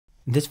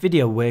In this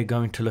video we're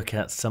going to look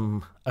at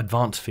some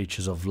advanced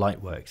features of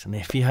Lightworks, and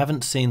if you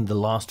haven't seen the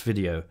last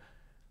video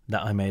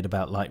that I made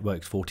about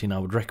Lightworks 14, I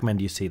would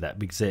recommend you see that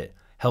because it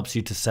helps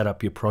you to set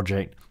up your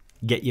project,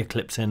 get your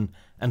clips in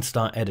and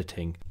start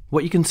editing.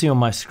 What you can see on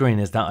my screen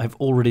is that I've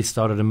already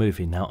started a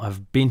movie. Now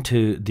I've been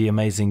to the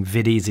amazing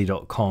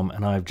videasy.com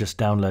and I've just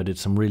downloaded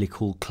some really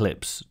cool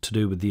clips to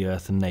do with the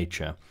earth and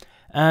nature,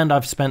 and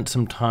I've spent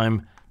some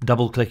time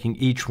double clicking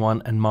each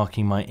one and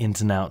marking my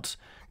ins and outs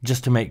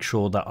just to make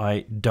sure that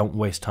I don't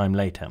waste time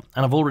later.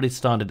 And I've already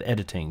started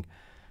editing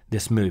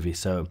this movie,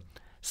 so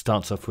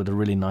starts off with a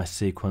really nice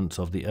sequence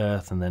of the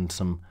earth and then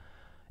some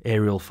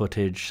aerial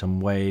footage,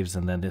 some waves,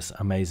 and then this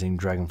amazing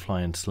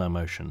dragonfly in slow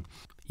motion.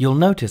 You'll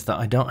notice that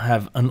I don't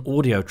have an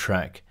audio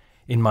track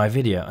in my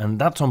video, and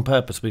that's on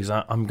purpose because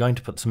I'm going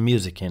to put some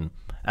music in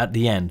at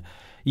the end.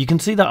 You can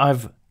see that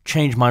I've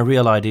changed my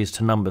real IDs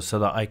to numbers so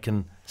that I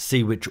can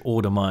see which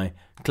order my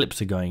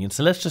clips are going in.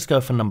 So let's just go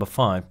for number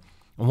 5,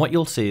 and what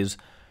you'll see is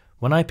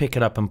when I pick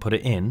it up and put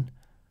it in,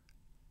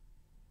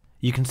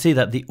 you can see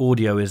that the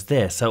audio is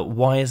there. So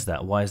why is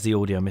that? Why is the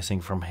audio missing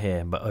from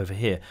here but over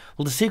here?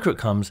 Well, the secret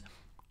comes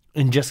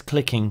in just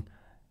clicking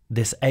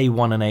this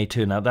A1 and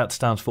A2. Now that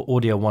stands for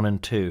audio 1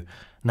 and 2.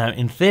 Now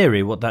in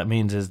theory what that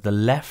means is the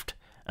left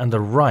and the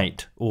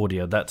right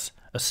audio, that's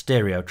a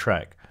stereo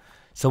track.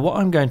 So what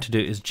I'm going to do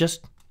is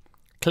just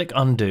click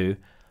undo.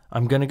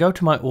 I'm going to go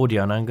to my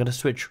audio and I'm going to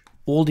switch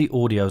all the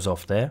audios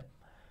off there.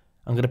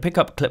 I'm going to pick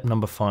up clip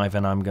number 5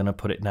 and I'm going to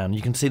put it down.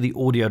 You can see the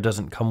audio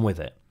doesn't come with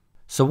it.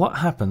 So what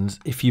happens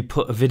if you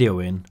put a video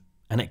in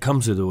and it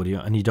comes with audio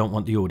and you don't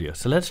want the audio?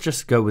 So let's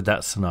just go with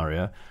that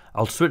scenario.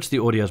 I'll switch the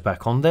audios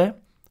back on there.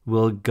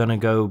 We're going to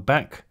go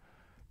back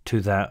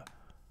to that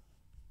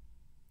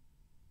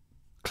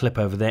clip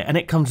over there and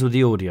it comes with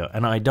the audio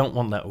and I don't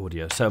want that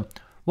audio. So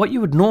what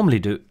you would normally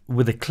do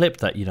with a clip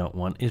that you don't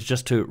want is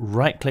just to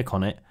right click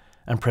on it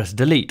and press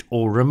delete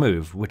or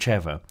remove,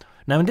 whichever.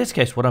 Now in this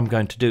case what I'm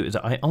going to do is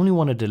I only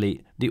want to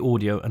delete the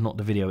audio and not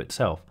the video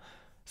itself.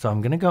 So I'm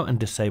going to go and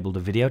disable the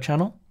video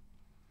channel.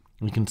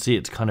 You can see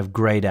it's kind of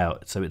grayed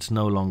out, so it's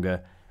no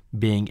longer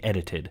being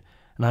edited.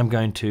 And I'm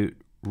going to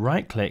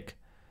right click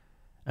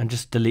and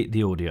just delete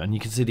the audio, and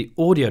you can see the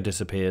audio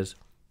disappears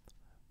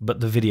but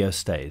the video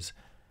stays.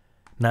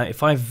 Now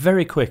if I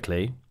very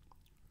quickly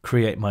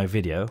create my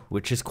video,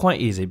 which is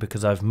quite easy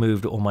because I've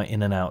moved all my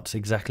in and outs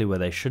exactly where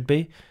they should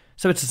be,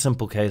 so it's a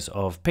simple case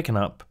of picking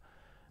up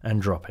and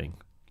dropping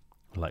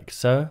like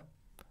so,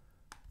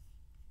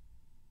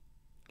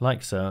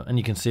 and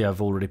you can see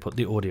I've already put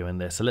the audio in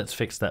there. So let's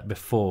fix that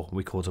before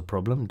we cause a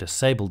problem.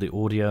 Disable the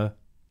audio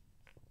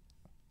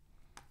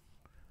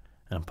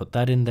and put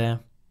that in there.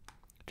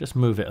 Just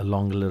move it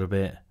along a little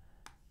bit,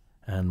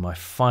 and my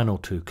final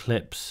 2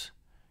 clips,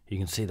 you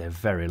can see they're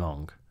very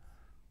long,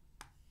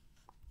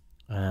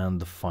 and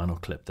the final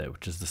clip there,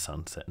 which is the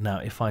sunset. Now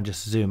if I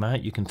just zoom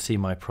out, you can see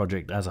my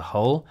project as a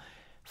whole.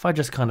 If I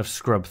just kind of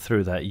scrub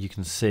through that, you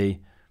can see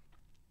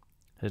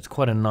it's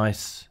quite a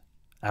nice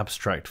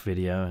abstract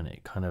video and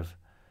it kind of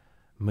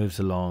moves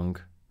along.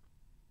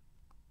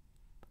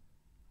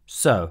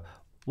 So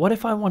what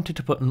if I wanted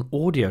to put an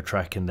audio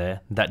track in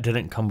there that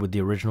didn't come with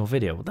the original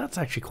video? Well, that's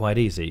actually quite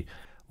easy.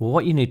 Well,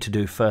 what you need to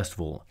do first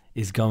of all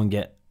is go and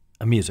get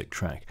a music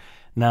track.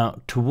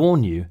 Now to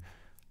warn you,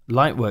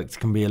 Lightworks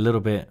can be a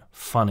little bit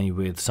funny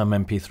with some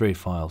MP3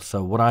 files.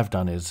 So what I've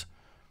done is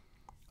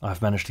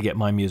I've managed to get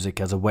my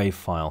music as a WAV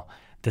file.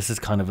 This is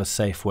kind of a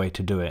safe way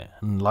to do it,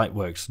 and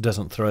Lightworks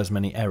doesn't throw as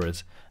many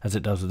errors as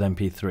it does with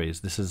MP3s.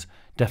 This is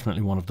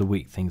definitely one of the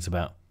weak things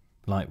about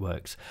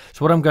Lightworks.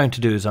 So what I'm going to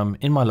do is I'm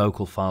in my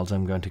local files,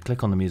 I'm going to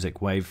click on the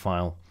music WAV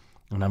file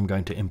and I'm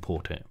going to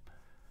import it.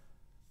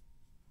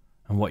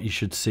 And what you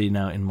should see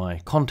now in my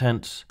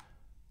contents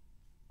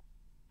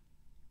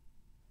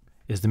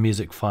is the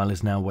music file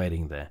is now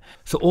waiting there.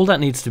 So all that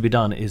needs to be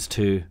done is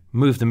to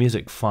move the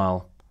music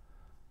file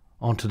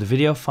onto the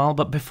video file.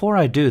 But before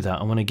I do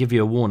that, I want to give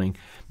you a warning.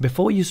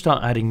 Before you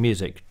start adding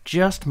music,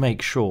 just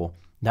make sure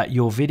that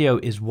your video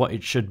is what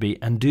it should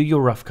be and do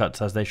your rough cuts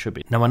as they should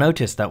be. Now I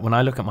noticed that when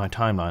I look at my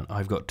timeline,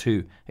 I've got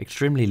 2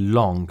 extremely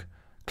long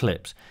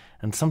clips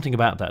and something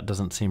about that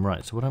doesn't seem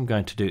right. So what I'm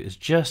going to do is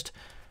just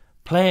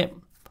play it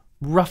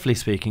roughly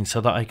speaking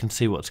so that I can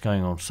see what's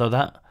going on. So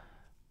that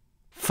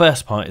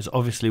first part is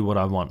obviously what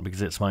I want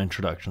because it's my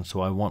introduction,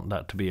 so I want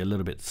that to be a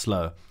little bit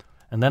slow.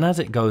 And then as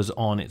it goes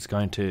on, it's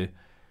going to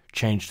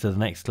change to the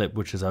next clip,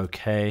 which is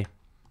okay.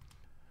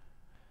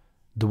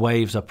 The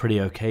waves are pretty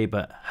okay,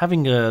 but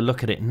having a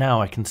look at it now,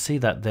 I can see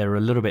that they're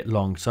a little bit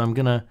long. So I'm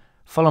going to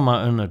follow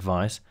my own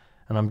advice,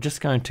 and I'm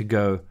just going to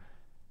go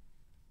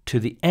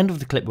to the end of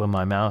the clip with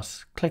my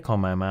mouse, click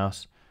on my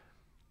mouse,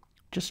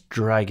 just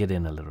drag it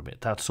in a little bit.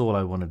 That's all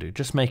I want to do.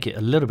 Just make it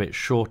a little bit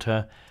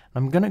shorter.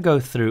 I'm going to go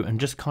through and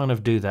just kind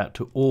of do that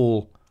to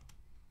all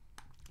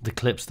the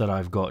clips that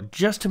I've got,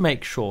 just to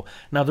make sure.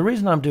 Now the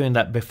reason I'm doing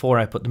that before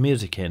I put the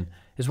music in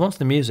is once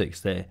the music's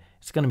there,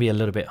 it's going to be a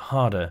little bit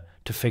harder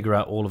to figure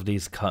out all of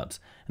these cuts,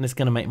 and it's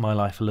going to make my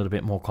life a little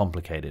bit more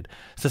complicated.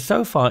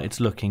 So far it's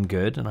looking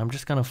good, and I'm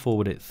just going to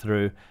forward it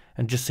through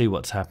and just see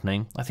what's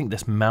happening. I think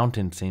this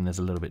mountain scene is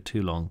a little bit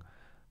too long.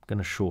 I'm going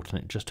to shorten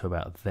it just to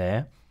about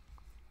there.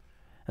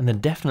 And then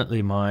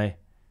definitely my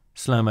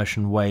slow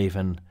motion wave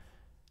and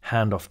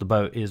hand off the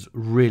boat is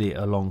really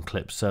a long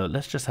clip. So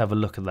let's just have a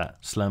look at that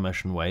slow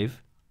motion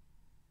wave.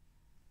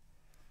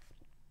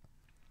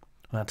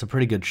 That's a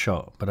pretty good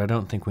shot, but I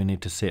don't think we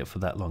need to see it for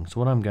that long. So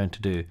what I'm going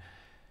to do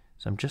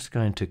is I'm just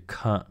going to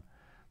cut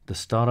the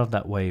start of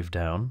that wave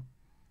down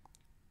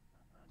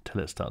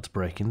until it starts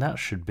breaking. That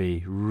should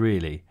be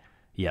really,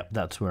 yep,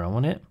 that's where I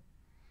want it.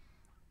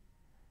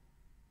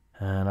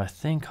 And I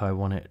think I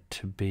want it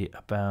to be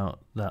about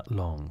that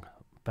long,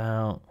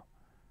 about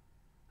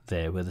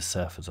there where the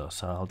surfers are.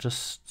 So I'll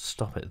just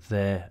stop it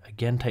there.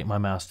 Again, take my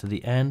mouse to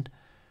the end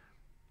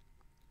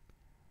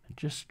and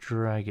just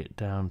drag it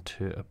down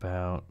to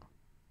about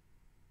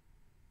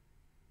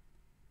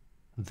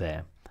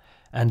there.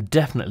 And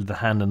definitely the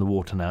hand in the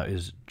water now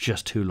is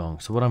just too long.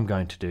 So what I'm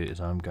going to do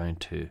is I'm going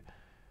to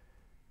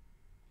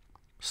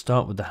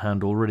start with the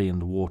hand already in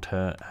the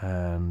water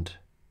and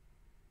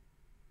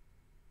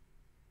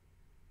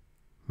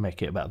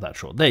make it about that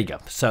short. There you go.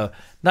 So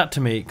that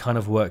to me kind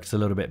of works a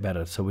little bit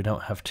better, so we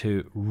don't have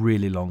two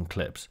really long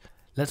clips.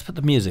 Let's put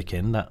the music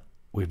in that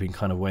we've been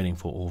kind of waiting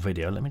for all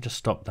video. Let me just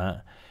stop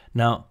that.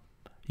 Now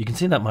you can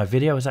see that my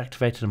video is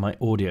activated and my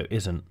audio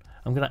isn't.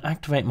 I'm going to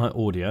activate my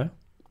audio.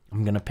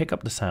 I'm going to pick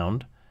up the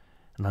sound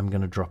and I'm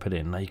going to drop it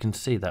in. Now you can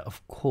see that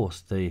of course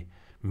the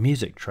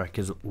music track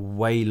is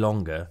way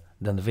longer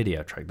than the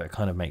video track. That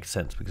kind of makes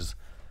sense because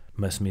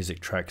most music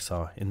tracks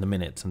are in the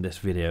minutes and this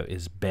video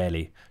is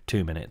barely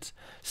 2 minutes.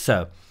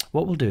 So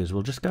what we'll do is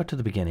we'll just go to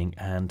the beginning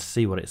and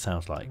see what it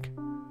sounds like.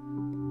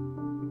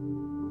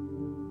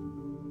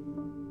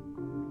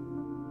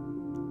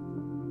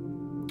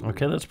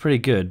 Okay, that's pretty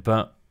good,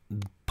 but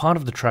part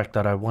of the track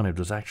that I wanted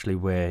was actually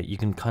where you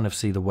can kind of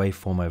see the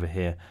waveform over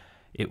here.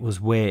 It was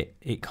where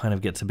it kind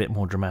of gets a bit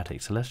more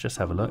dramatic. So let's just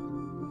have a look.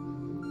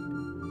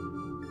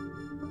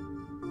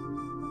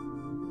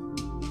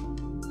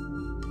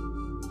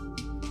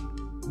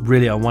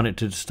 Really, I want it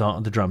to start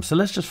on the drum. So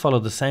let's just follow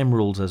the same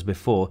rules as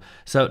before.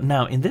 So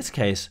now in this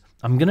case,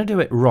 I'm going to do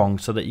it wrong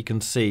so that you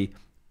can see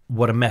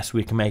what a mess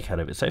we can make out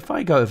of it. So if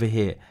I go over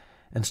here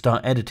and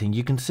start editing,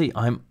 you can see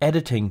I'm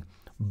editing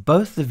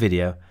both the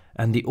video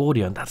and the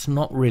audio, and that's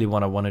not really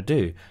what I want to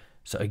do.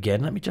 So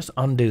again, let me just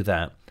undo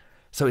that.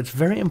 So it's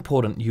very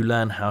important you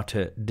learn how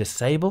to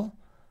disable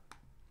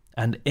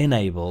and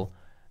enable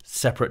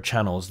separate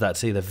channels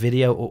that's either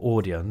video or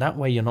audio, and that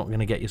way you're not going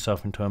to get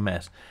yourself into a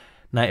mess.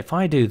 Now if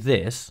I do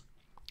this,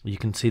 you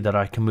can see that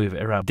I can move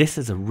it around. This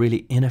is a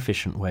really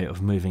inefficient way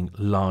of moving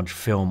large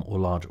film or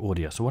large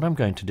audio. So what I'm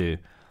going to do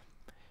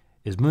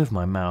is move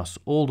my mouse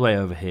all the way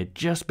over here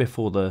just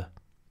before the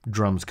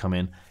drums come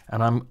in,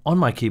 and I'm on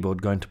my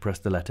keyboard going to press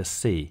the letter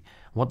C.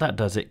 What that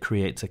does, it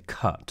creates a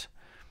cut.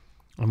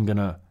 I'm going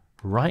to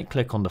right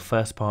click on the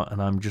first part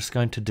and I'm just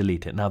going to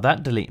delete it. Now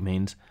that delete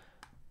means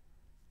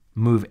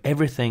move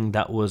everything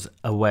that was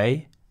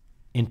away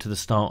into the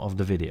start of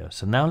the video.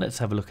 So now let's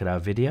have a look at our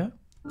video.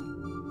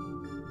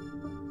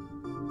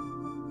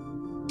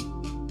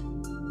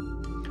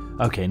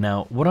 Okay,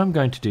 now what I'm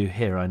going to do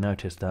here, I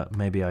noticed that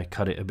maybe I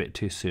cut it a bit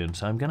too soon,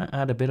 so I'm going to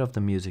add a bit of the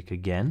music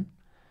again.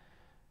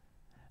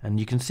 And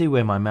you can see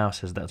where my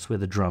mouse is, that's where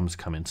the drums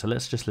come in. So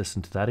let's just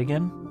listen to that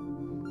again.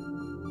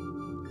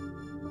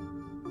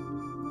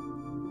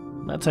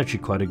 That's actually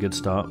quite a good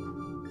start.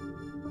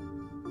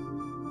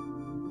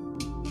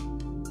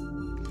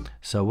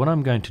 So what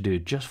I'm going to do,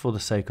 just for the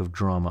sake of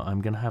drama,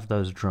 I'm going to have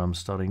those drums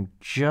starting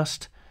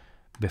just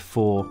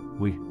before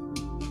we,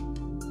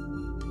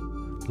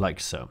 like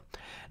so.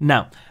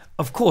 Now,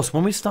 of course,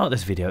 when we start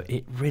this video,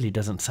 it really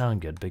doesn't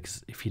sound good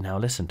because if you now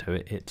listen to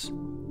it, it's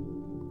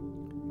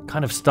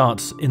kind of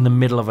starts in the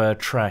middle of a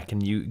track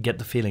and you get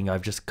the feeling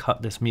I've just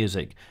cut this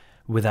music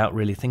without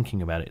really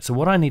thinking about it. So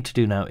what I need to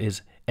do now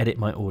is edit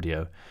my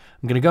audio.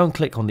 I'm going to go and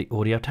click on the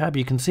audio tab.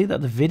 You can see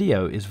that the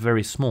video is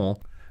very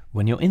small.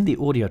 When you're in the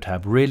audio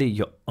tab, really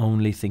you're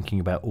only thinking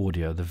about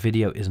audio. The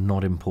video is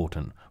not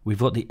important. We've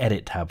got the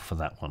edit tab for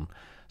that one.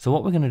 So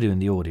what we're going to do in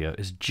the audio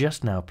is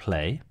just now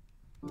play.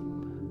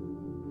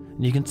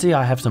 You can see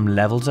I have some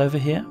levels over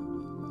here.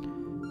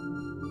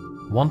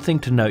 One thing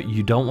to note,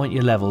 you don't want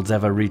your levels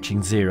ever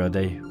reaching 0.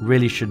 They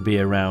really should be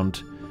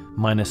around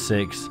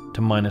 -6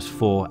 to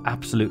 -4,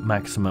 absolute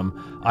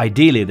maximum.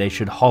 Ideally, they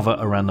should hover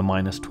around the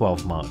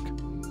 -12 mark.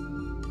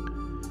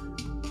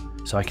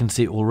 So I can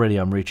see already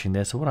I'm reaching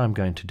there. So what I'm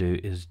going to do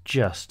is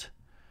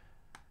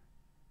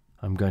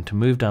I'm going to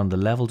move down the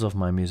levels of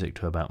my music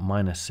to about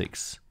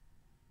 -6.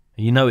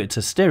 You know it's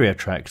a stereo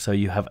track, so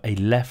you have a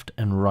left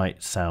and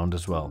right sound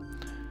as well.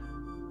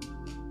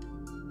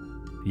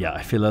 Yeah,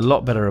 I feel a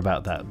lot better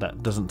about that.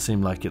 That doesn't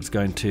seem like it's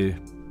going to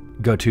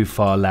go too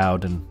far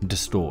loud and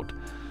distort.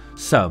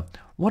 So,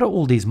 what are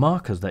all these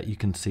markers that you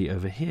can see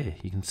over here?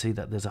 You can see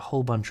that there's a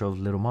whole bunch of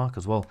little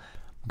markers. Well,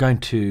 I'm going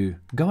to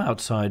go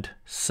outside,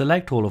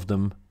 select all of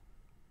them,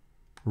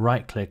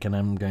 right click and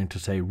I'm going to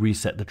say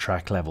reset the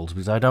track levels,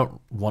 because I don't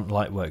want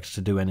Lightworks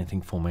to do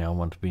anything for me. I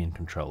want to be in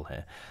control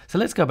here. So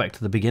let's go back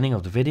to the beginning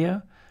of the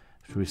video.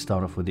 Should we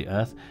start off with the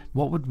earth?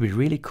 What would be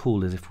really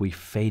cool is if we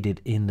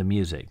faded in the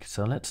music.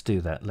 So let's do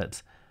that.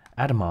 Let's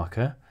add a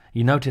marker.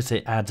 You notice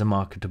it adds a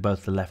marker to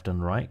both the left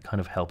and right, kind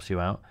of helps you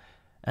out.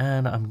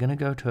 And I'm going to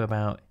go to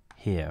about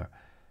here.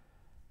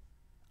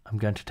 I'm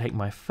going to take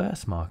my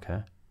first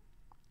marker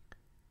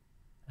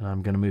and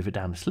I'm going to move it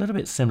down. It's a little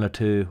bit similar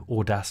to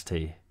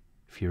Audacity,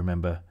 if you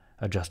remember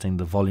adjusting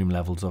the volume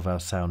levels of our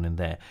sound in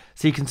there.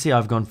 So you can see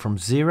I've gone from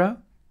 0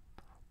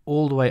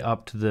 all the way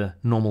up to the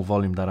normal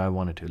volume that I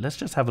wanted to. Let's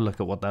just have a look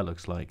at what that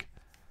looks like.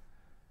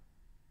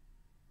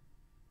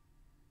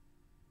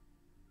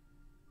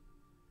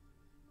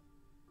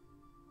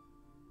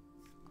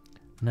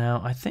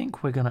 Now I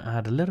think we're going to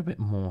add a little bit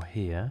more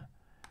here.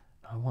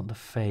 I want the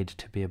fade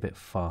to be a bit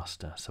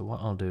faster. So what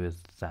I'll do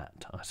is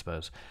that, I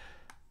suppose.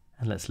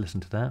 And let's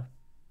listen to that.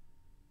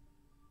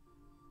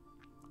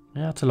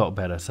 Yeah, it's a lot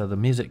better. So the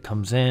music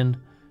comes in,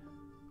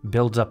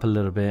 builds up a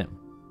little bit.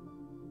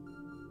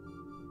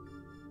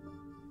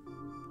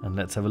 And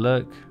let's have a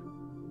look.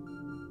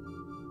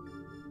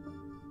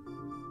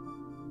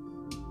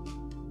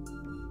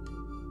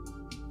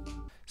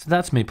 So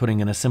that's me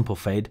putting in a simple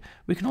fade.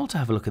 We can also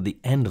have a look at the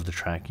end of the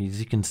track. As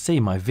you can see,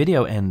 my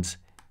video ends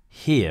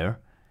here,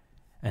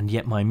 and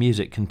yet my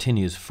music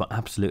continues for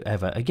absolute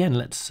ever. Again,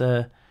 let's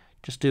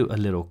just do a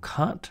little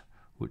cut,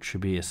 which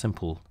should be a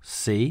simple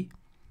C.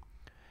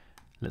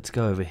 Let's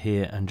go over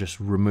here and just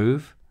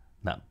remove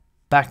that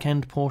back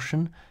end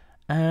portion,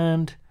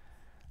 and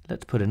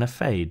let's put in a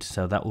fade.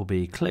 So that will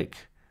be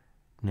click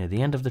near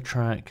the end of the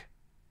track,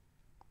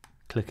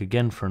 click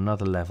again for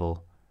another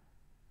level,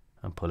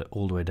 and pull it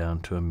all the way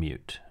down to a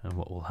mute. And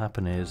what will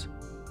happen is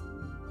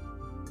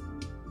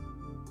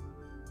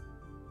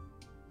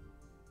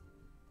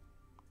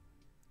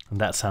and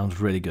that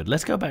sounds really good.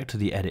 Let's go back to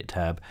the edit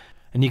tab,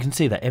 and you can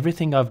see that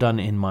everything I've done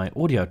in my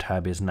audio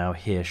tab is now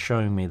here,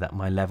 showing me that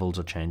my levels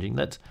are changing.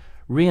 Let's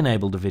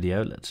re-enable the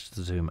video. Let's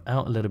zoom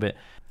out a little bit.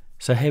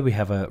 So here we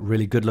have a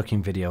really good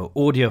looking video,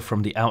 audio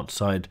from the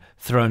outside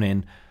thrown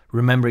in,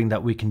 remembering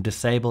that we can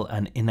disable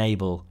and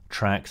enable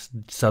tracks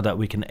so that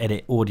we can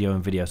edit audio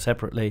and video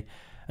separately.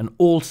 And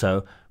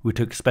also we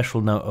took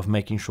special note of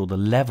making sure the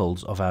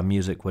levels of our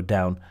music were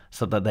down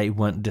so that they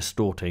weren't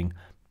distorting.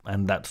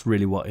 And that's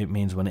really what it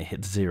means when it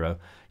hits 0.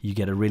 You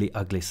get a really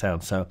ugly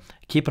sound. So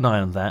keep an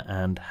eye on that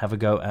and have a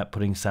go at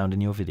putting sound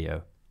in your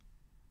video.